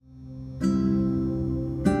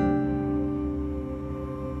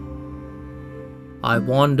I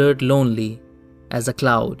wandered lonely as a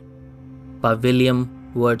cloud by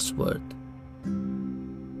William Wordsworth.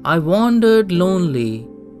 I wandered lonely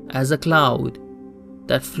as a cloud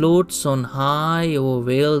that floats on high over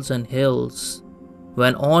vales and hills,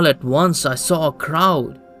 when all at once I saw a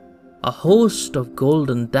crowd, a host of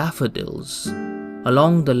golden daffodils.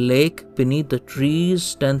 Along the lake beneath the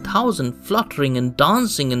trees, 10,000 fluttering and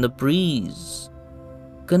dancing in the breeze,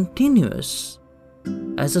 continuous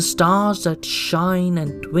as the stars that shine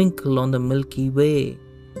and twinkle on the Milky Way.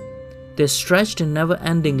 They stretched in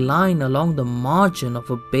never-ending line along the margin of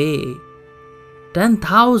a bay.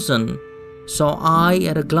 10,000 saw I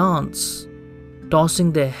at a glance,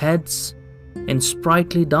 tossing their heads in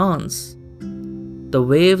sprightly dance. The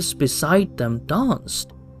waves beside them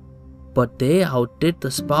danced, but they outdid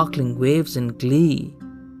the sparkling waves in glee.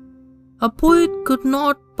 A poet could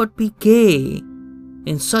not but be gay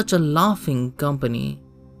in such a laughing company.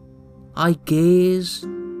 I gazed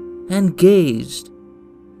and gazed,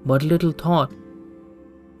 but little thought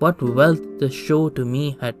what wealth the show to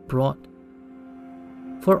me had brought.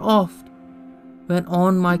 For oft, when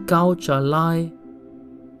on my couch I lie,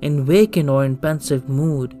 in vacant or in pensive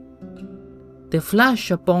mood, they flash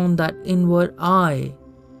upon that inward eye,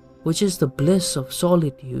 which is the bliss of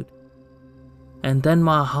solitude. And then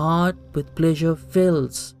my heart with pleasure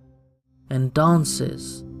fills and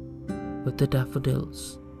dances with the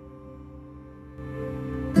daffodils.